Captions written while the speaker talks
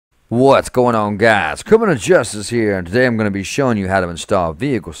What's going on, guys? Criminal Justice here, and today I'm going to be showing you how to install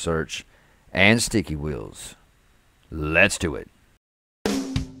vehicle search and sticky wheels. Let's do it.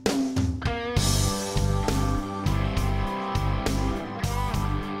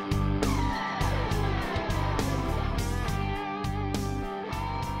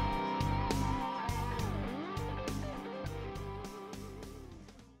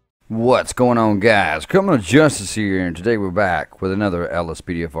 What's going on, guys? Criminal Justice here, and today we're back with another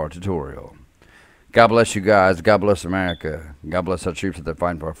lspdfr tutorial. God bless you guys. God bless America. God bless our troops that are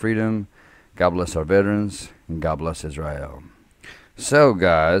fighting for our freedom. God bless our veterans, and God bless Israel. So,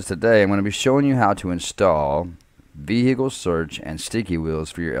 guys, today I'm going to be showing you how to install vehicle search and sticky wheels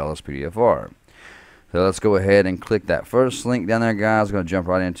for your lspdfr. So let's go ahead and click that first link down there, guys. I'm going to jump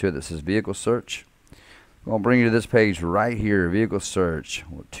right into it. This is vehicle search. I'm going to bring you to this page right here, vehicle search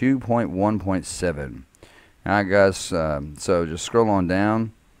 2.1.7. Alright, guys, so just scroll on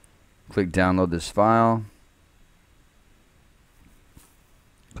down, click download this file,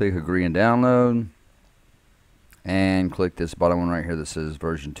 click agree and download, and click this bottom one right here that says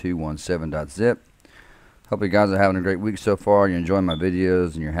version 217.zip. Hope you guys are having a great week so far. You're enjoying my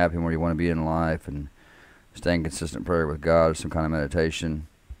videos and you're happy where you want to be in life and staying consistent prayer with God or some kind of meditation.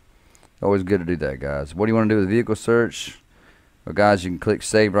 Always good to do that, guys. What do you want to do with vehicle search? Well, guys, you can click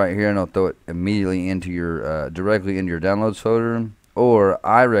save right here and it'll throw it immediately into your directly into your downloads folder. Or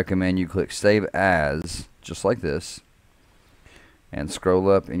I recommend you click save as, just like this, and scroll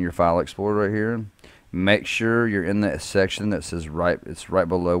up in your file explorer right here. Make sure you're in that section that says it's right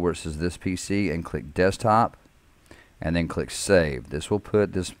below where it says this PC, and click desktop and then click save. This will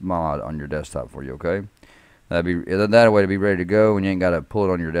put this mod on your desktop for you, okay? That way to be ready to go and you ain't got to pull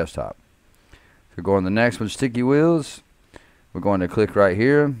it on your desktop. So go on the next one, sticky wheels. We're going to click right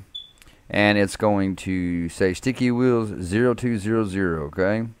here, and it's going to say sticky wheels 0200,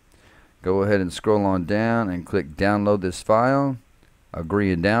 okay? Go ahead and scroll on down and click download this file.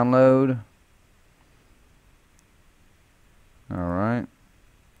 Agree and download. Alright.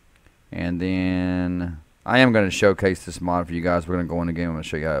 And then I am going to showcase this mod for you guys. We're going to go in the game. I'm going to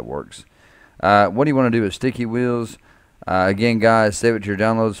show you how it works. What do you want to do with sticky wheels? Again, guys, save it to your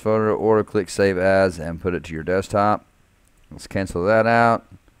downloads folder or click save as and put it to your desktop. Let's cancel that out,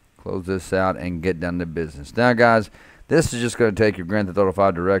 close this out, and get down to business. Now, guys, this is just going to take your Grand Theft Auto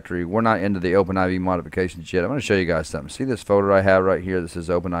 5 directory. We're not into the OpenIV modifications yet. I'm going to show you guys something. See this folder I have right here? This is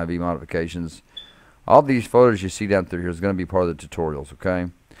OpenIV modifications. All these folders you see down through here is going to be part of the tutorials,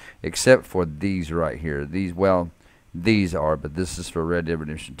 okay? Except for these right here. These are, but this is for Red Dead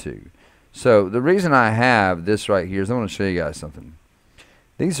Redemption 2. So the reason I have this right here is I want to show you guys something.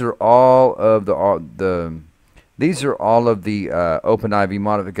 These are all of the OpenIV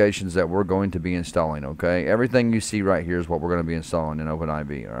modifications that we're going to be installing. Okay, everything you see right here is what we're going to be installing in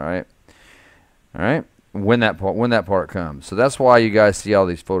OpenIV. All right. When that part comes. So that's why you guys see all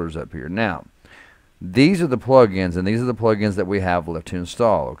these folders up here. Now, these are the plugins, and these are the plugins that we have left to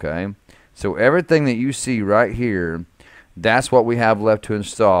install. Okay, so everything that you see right here, that's what we have left to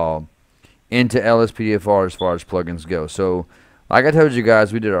install into lspdfr as far as plugins go. So like I told you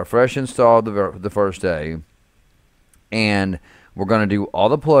guys, we did our fresh install the first day, and we're going to do all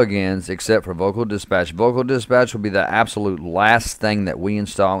the plugins except for vocal dispatch. Vocal dispatch will be the absolute last thing that we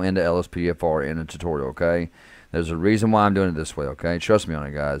install into lspdfr in a tutorial, okay? There's a reason why I'm doing it this way, okay? Trust me on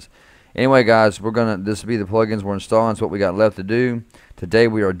it, guys. Anyway, guys, this will be the plugins we're installing. It's what we got left to do. Today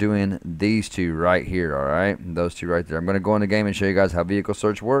we are doing these two right here, all right? Those two right there. I'm going to go in the game and show you guys how vehicle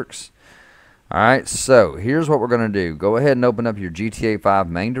search works. Alright, so here's what we're going to do. Go ahead and open up your GTA 5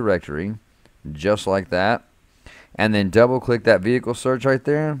 main directory, just like that. And then double click that vehicle search right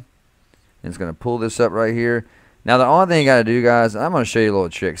there. And it's going to pull this up right here. Now the only thing you got to do, guys, I'm going to show you a little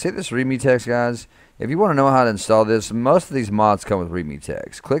trick. See this readme text, guys? If you want to know how to install this, most of these mods come with readme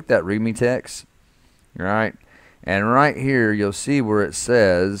text. Click that readme text. Alright. And right here you'll see where it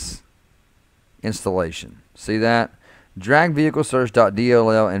says installation. See that? Drag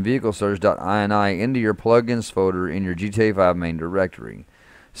vehiclesearch.dll and vehiclesearch.ini into your plugins folder in your GTA 5 main directory.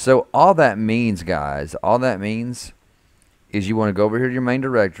 So all that means, guys, all that means is you want to go over here to your main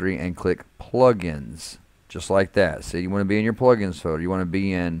directory and click plugins, just like that. So you want to be in your plugins folder. You want to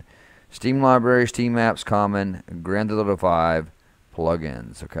be in Steam Library, Steam Apps, Common, Grand Theft Auto 5,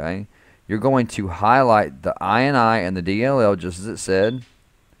 plugins, okay? You're going to highlight the ini and the DLL just as it said.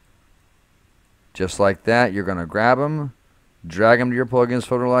 Just like that. You're going to grab them, drag them to your plugins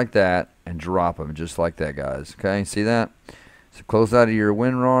folder like that, and drop them just like that, guys. Okay, see that? So close out of your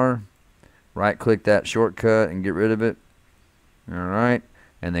WinRAR, right click that shortcut and get rid of it. Alright,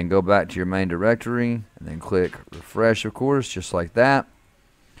 and then go back to your main directory and then click refresh, of course, just like that.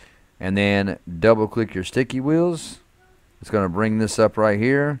 and then double click your sticky wheels. It's going to bring this up right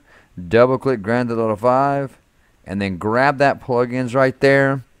here. Double click Grand Theft Auto 5, and then grab that plugins right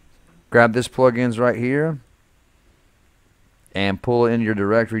there. Grab this plugins right here and pull it into your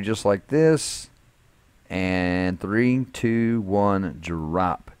directory just like this. And 3, 2, 1,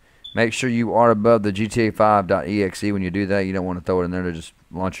 drop. Make sure you are above the GTA5.exe when you do that. You don't want to throw it in there to just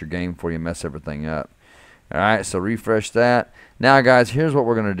launch your game before you mess everything up. Alright, so refresh that. Now guys, here's what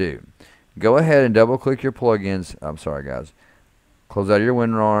we're going to do. Go ahead and double click your plugins. I'm sorry guys. Close out your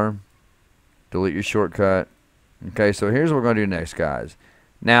WinRAR. Delete your shortcut. Okay, so here's what we're going to do next, guys.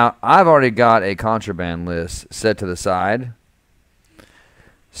 Now, I've already got a contraband list set to the side.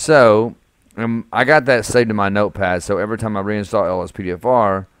 So, I got that saved in my notepad, so every time I reinstall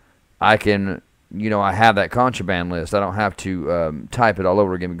lspdfr, I can, I have that contraband list. I don't have to type it all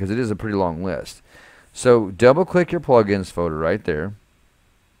over again because it is a pretty long list. So, double-click your plugins folder right there.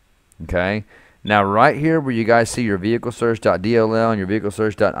 Okay. Now, right here where you guys see your vehicle search.dll and your vehicle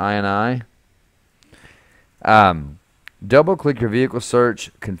search.ini, double-click your vehicle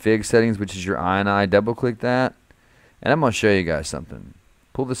search config settings, which is your ini. Double-click that, and I'm going to show you guys something.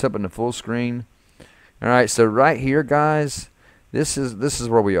 Pull this up into full screen. All right, so right here, guys, this is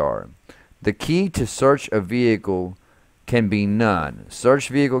where we are. The key to search a vehicle can be none. Search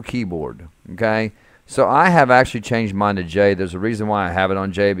vehicle keyboard. Okay, so I have actually changed mine to J. There's a reason why I have it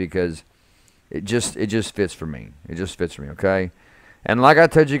on J, because it just fits for me. It just fits for me. Okay, and like I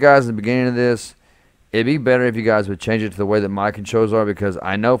told you guys in the beginning of this, it'd be better if you guys would change it to the way that my controls are, because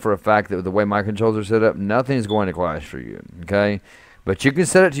I know for a fact that the way my controls are set up, nothing's going to clash for you. Okay, but you can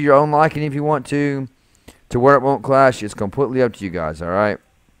set it to your own liking if you want to where it won't clash. It's completely up to you guys. All right.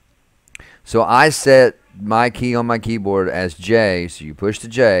 So I set my key on my keyboard as J, so you push the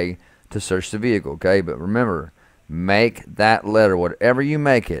J to search the vehicle. Okay, but remember, make that letter, whatever you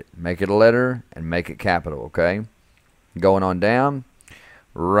make it a letter and make it capital. Okay, going on down,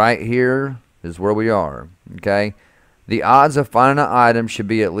 right here is where we are. Okay, the odds of finding an item should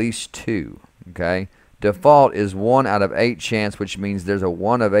be at least 2. Okay, default is 1 out of 8 chance, which means there's a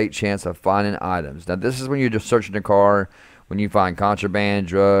 1 of 8 chance of finding items. Now this is when you're just searching a car, when you find contraband,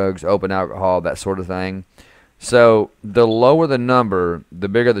 drugs, open alcohol, that sort of thing. So the lower the number, the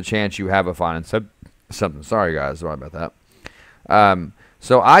bigger the chance you have of finding something. Sorry guys, sorry about that.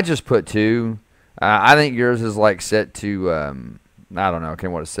 So I just put 2. I think yours is like set to I don't know, I can't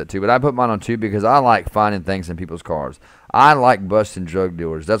remember what it's set to, but I put mine on 2 because I like finding things in people's cars. I like busting drug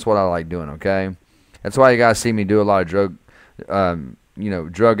dealers. That's what I like doing. Okay, that's why you guys see me do a lot of drug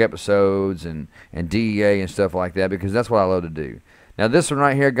drug episodes and DEA and stuff like that, because that's what I love to do. Now this one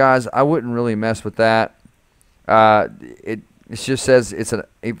right here, guys, I wouldn't really mess with that. It just says if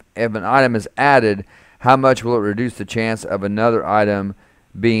an item is added, how much will it reduce the chance of another item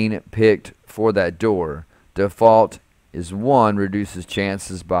being picked for that door? Default is 1, reduces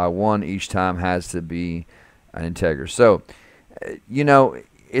chances by 1 each time, has to be an integer. So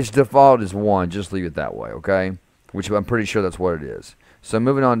its default is 1. Just leave it that way. Okay, which I'm pretty sure that's what it is. So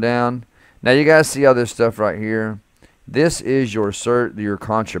moving on down. Now you guys see all this stuff right here. This is your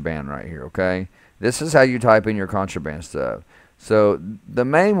contraband right here. Okay, this is how you type in your contraband stuff. So the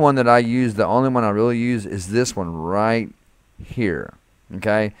main one that I use, the only one I really use, is this one right here.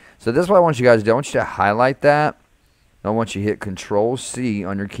 Okay, so this is what I want you guys to do. I want you to highlight that. I want you to hit Control-C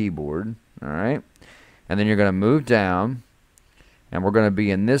on your keyboard. All right, and then you're going to move down, and we're going to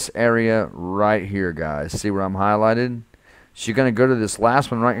be in this area right here, guys. See where I'm highlighted? So you're going to go to this last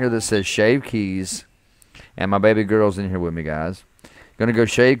one right here that says Shave Keys, and my baby girl's in here with me, guys. You're going to go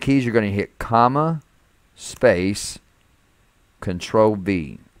Shave Keys. You're going to hit comma, space,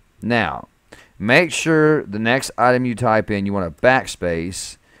 Control-V. Now, make sure the next item you type in, you want a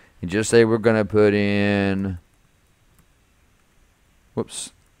backspace, and just say we're going to put in,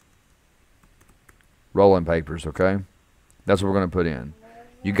 whoops, rolling papers. Okay, that's what we're going to put in.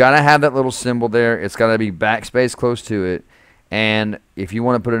 You got to have that little symbol there. It's got to be backspace close to it. And if you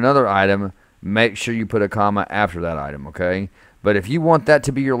want to put another item, make sure you put a comma after that item. Okay, but if you want that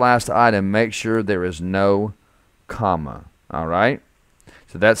to be your last item, make sure there is no comma. All right,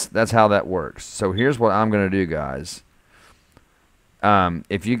 so that's how that works. So here's what I'm going to do, guys.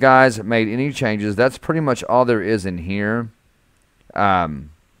 If you guys made any changes, that's pretty much all there is in here. But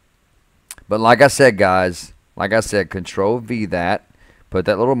like I said, guys, Control-V that, put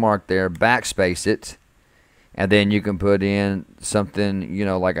that little mark there, backspace it, and then you can put in something,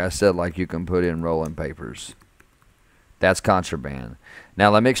 like I said, like you can put in rolling papers. That's contraband.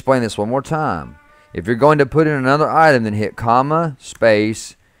 Now let me explain this one more time. If you're going to put in another item, then hit comma,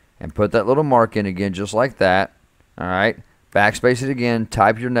 space, and put that little mark in again, just like that. All right, backspace it again,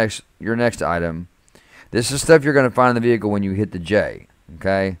 type your next item. This is stuff you're going to find in the vehicle when you hit the J,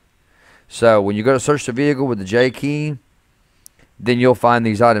 okay? So when you go to search the vehicle with the J key, then you'll find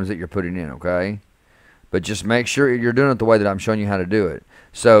these items that you're putting in, okay? But just make sure you're doing it the way that I'm showing you how to do it.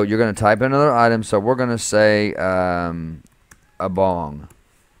 So you're going to type in another item. So we're going to say a bong.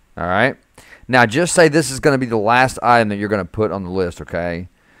 All right? Now just say this is going to be the last item that you're going to put on the list, okay?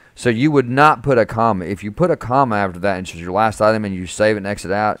 So you would not put a comma. If you put a comma after that and it's your last item and you save it and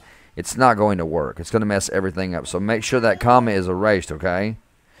exit out, it's not going to work. It's going to mess everything up. So make sure that comma is erased, okay?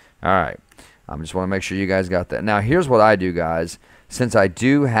 All right. I just want to make sure you guys got that. Now here's what I do, guys. Since I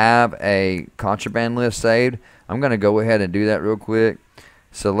do have a contraband list saved, I'm going to go ahead and do that real quick.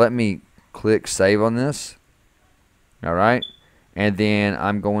 So let me click save on this. All right. And then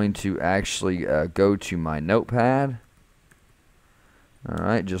I'm going to actually go to my notepad. All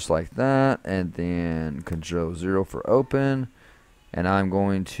right, just like that. And then Control-0 for open. And I'm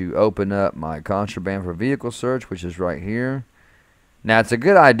going to open up my contraband for vehicle search, which is right here. Now, it's a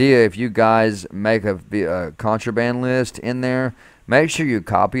good idea if you guys make a contraband list in there. Make sure you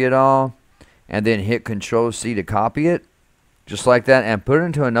copy it all and then hit Control-C to copy it, just like that, and put it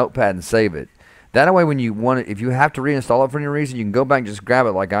into a notepad and save it. That way when you want it, if you have to reinstall it for any reason, you can go back and just grab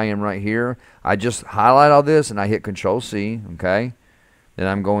it like I am right here. I just highlight all this and I hit Control-C, okay? Then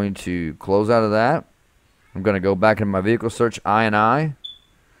I'm going to close out of that. I'm going to go back in my vehicle search I.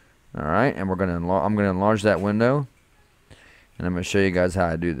 All right, and I'm going to enlarge that window. And I'm going to show you guys how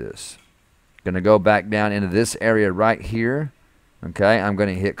I do this. Going to go back down into this area right here. Okay, I'm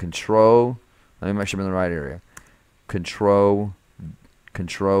going to hit Control. Let me make sure I'm in the right area. Control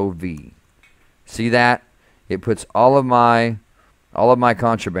V. See that? It puts all of my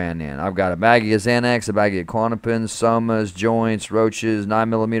contraband in. I've got a baggie of Xanax, a baggie of Klonopin, somas, joints, roaches,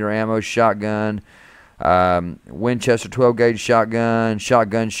 9mm ammo, shotgun, Winchester 12-gauge shotgun,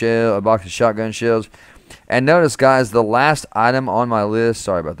 shotgun shell, a box of shotgun shells. And notice, guys, the last item on my list.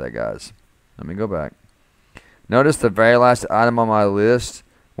 Sorry about that, guys. Let me go back. Notice the very last item on my list.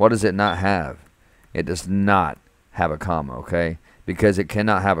 What does it not have? It does not have a comma, okay? Because it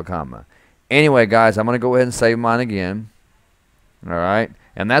cannot have a comma. Anyway, guys, I'm going to go ahead and save mine again. All right?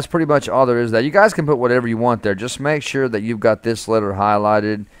 And that's pretty much all there is there. You guys can put whatever you want there. Just make sure that you've got this letter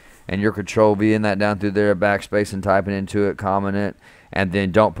highlighted and your Control-V in that down through there, backspace and typing into it, commaing it, and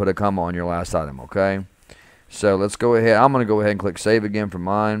then don't put a comma on your last item, okay? So let's go ahead. I'm going to go ahead and click save again for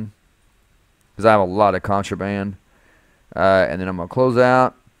mine because I have a lot of contraband. And then I'm going to close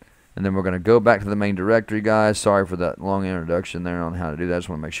out. And then we're going to go back to the main directory, guys. Sorry for that long introduction there on how to do that. I just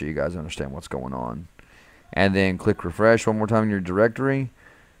want to make sure you guys understand what's going on. And then click refresh one more time in your directory.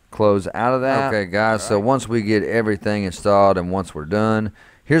 Close out of that. Okay, guys. So once we get everything installed and once we're done,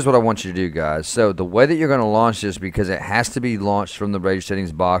 here's what I want you to do, guys. So the way that you're going to launch this, because it has to be launched from the Rage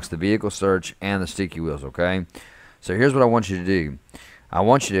settings box, the vehicle search, and the sticky wheels, okay? So here's what I want you to do. I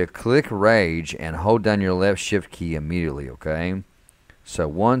want you to click Rage and hold down your left shift key immediately, okay? So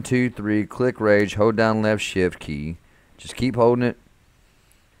 1, 2, 3, click Rage, hold down left shift key. Just keep holding it.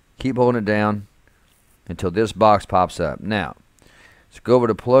 Keep holding it down until this box pops up. Now, let's go over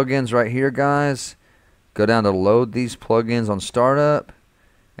to plugins right here, guys. Go down to load these plugins on startup.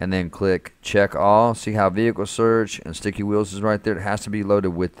 And then click check all. See how vehicle search and sticky wheels is right there. It has to be loaded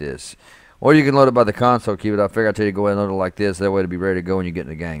with this. Or you can load it by the console key, but I figure I'll tell you to go ahead and load it like this. That way it'll be ready to go when you get in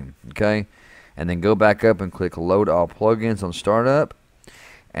the game. Okay? And then go back up and click load all plugins on startup.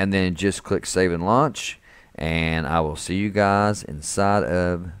 And then just click save and launch. And I will see you guys inside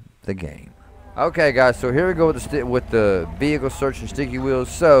of the game. Okay, guys. So here we go with the vehicle search and sticky wheels.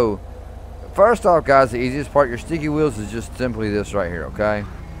 So first off, guys, the easiest part, your sticky wheels is just simply this right here, okay?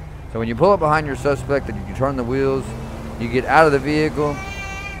 So when you pull up behind your suspect and you turn the wheels, you get out of the vehicle.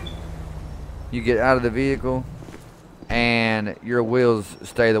 You get out of the vehicle, and your wheels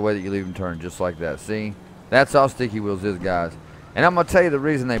stay the way that you leave them turned, just like that. See? That's all sticky wheels is, guys. And I'm going to tell you the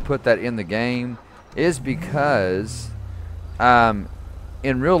reason they put that in the game is because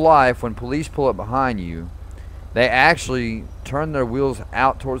in real life, when police pull up behind you, they actually turn their wheels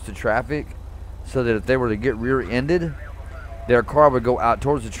out towards the traffic so that if they were to get rear-ended, their car would go out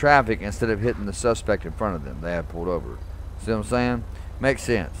towards the traffic instead of hitting the suspect in front of them they have pulled over. See what I'm saying? Makes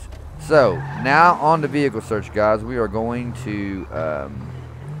sense. So, now on the vehicle search, guys, we are going to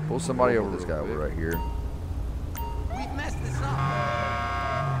pull somebody over this guy over right here. We've messed this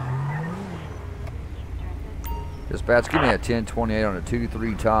up. Dispatch, give me a 1028 on a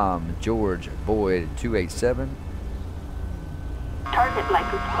 2-3 Tom George Boyd 287. Target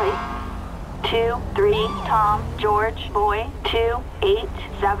license plate 2-3 Tom George Boy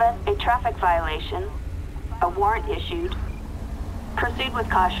 287. A traffic violation. A warrant issued. Proceed with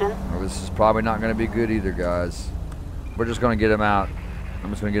caution. Well, this is probably not going to be good either, guys. We're just going to get them out. I'm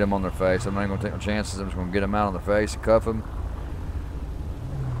just going to get them on their face. I'm not going to take no chances. I'm just going to get them out on their face and cuff them.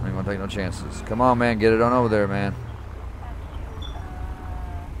 I ain't going to take no chances. Come on, man. Get it on over there, man.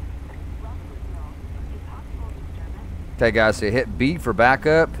 Okay, guys. So hit B for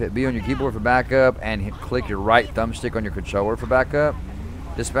backup. Hit B on your keyboard for backup. And click your right thumbstick on your controller for backup.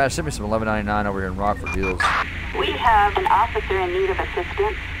 Dispatch, send me some 1199 over here in Rockford Hills. We have an officer in need of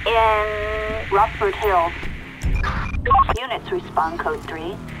assistance in Rockford Hills. Units respond code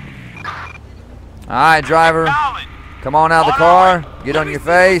 3. Alright, driver. Come on out of the car. Get on your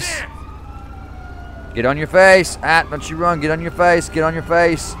face. Get on your face. Don't you run. Get on your face. Get on your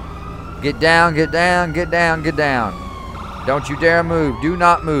face. Get down, get down, get down, get down. Don't you dare move. Do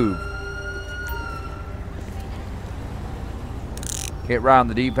not move. Hit right on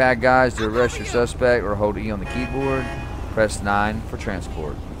the D-pad, guys, to arrest your suspect, or hold E on the keyboard. Press 9 for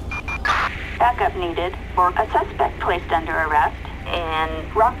transport. Backup needed for a suspect placed under arrest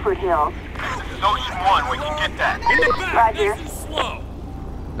in Rockford Hills. Ocean 1, we can get that. Roger.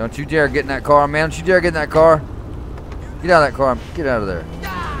 Don't you dare get in that car, man. Don't you dare get in that car. Get out of that car. Get out of there.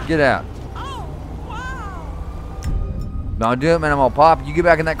 Get out. Don't do it, man. I'm going to pop you. You get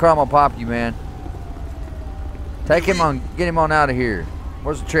back in that car, I'm going to pop you, man. Take him on. Get him on out of here.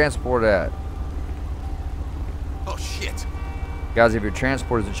 Where's the transport at? Oh, shit. Guys, if your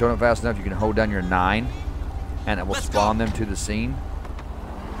transport isn't showing up fast enough, you can hold down your 9, and it will spawn them to the scene.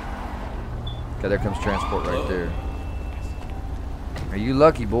 Okay, there comes transport right there. Are you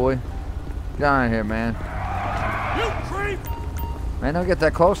lucky, boy? Get on out of here, man. Man, don't get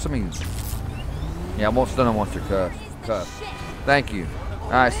that close to me. Yeah, I won't stun them once they're cuffed. Thank you.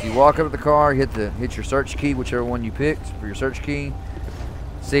 All right, so you walk up to the car, hit your search key, whichever one you picked for your search key.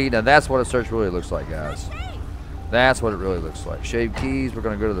 See, now that's what a search really looks like, guys. That's what it really looks like. Shave keys. We're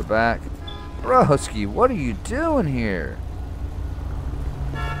gonna go to the back. Broski, what are you doing here?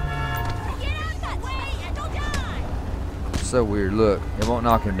 So weird. Look, it won't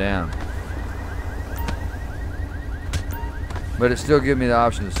knock him down, but it still gives me the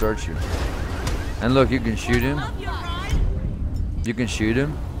option to search you. And look, you can shoot him. You can shoot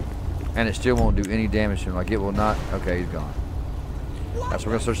him, and it still won't do any damage to him. Like, it will not. Okay, he's gone. That's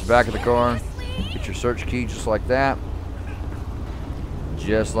we're gonna search the back of the car. Get your search key just like that.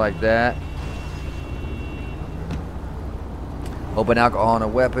 Just like that. Open alcohol on a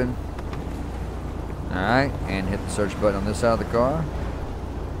weapon. Alright, and hit the search button on this side of the car.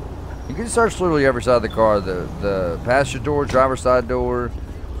 You can search literally every side of the car. The passenger door, driver's side door,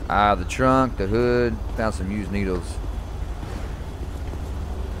 the trunk, the hood. Found some used needles.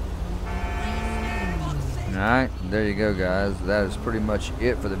 Alright, there you go, guys. That is pretty much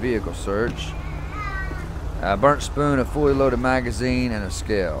it for the vehicle search. Burnt spoon, a fully loaded magazine, and a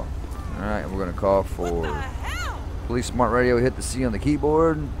scale. Alright, we're going to call for Police Smart Radio. Hit the C on the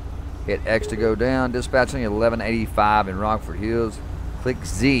keyboard. Hit X to go down. Dispatching 1185 in Rockford Hills. Click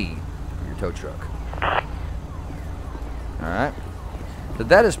Z for your tow truck. Alright. So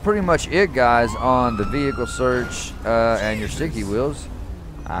that is pretty much it, guys, on the vehicle search and your sticky wheels.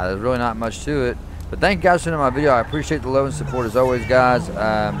 There's really not much to it. But thank you guys for tuning in my video. I appreciate the love and support as always, guys.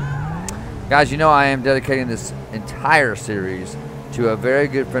 Guys, you know I am dedicating this entire series to a very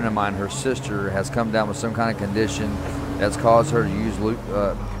good friend of mine. Her sister has come down with some kind of condition that's caused her to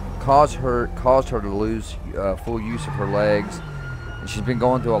lose full use of her legs. And she's been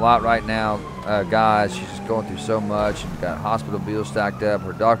going through a lot right now, guys. She's just going through so much and got hospital bills stacked up.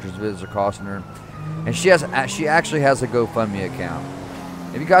 Her doctor's visits are costing her, and she actually has a GoFundMe account.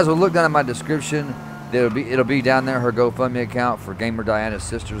 If you guys will look down in my description, it'll be down there, her GoFundMe account for Gamer Diana's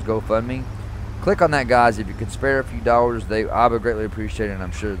sister's GoFundMe. Click on that, guys. If you could spare a few dollars, I would greatly appreciate it, and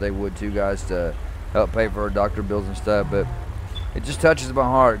I'm sure they would too, guys, to help pay for her doctor bills and stuff. But it just touches my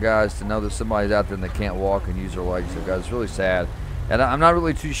heart, guys, to know that somebody's out there and they can't walk and use their legs. So, guys, it's really sad. And I'm not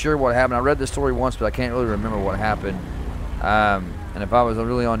really too sure what happened. I read this story once, but I can't really remember what happened. And if I was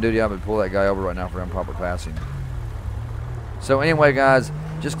really on duty, I would pull that guy over right now for improper passing. So anyway, guys,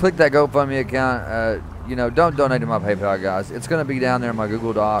 just click that GoFundMe account. You know, don't donate to my PayPal, guys. It's going to be down there in my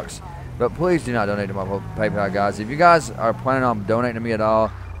Google Docs. But please do not donate to my PayPal, guys. If you guys are planning on donating to me at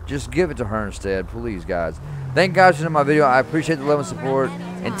all, just give it to her instead, please, guys. Thank you guys for watching my video. I appreciate the love and support.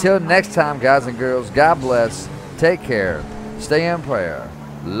 Until next time, guys and girls, God bless. Take care. Stay in prayer.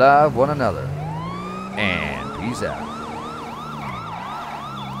 Love one another. And peace out.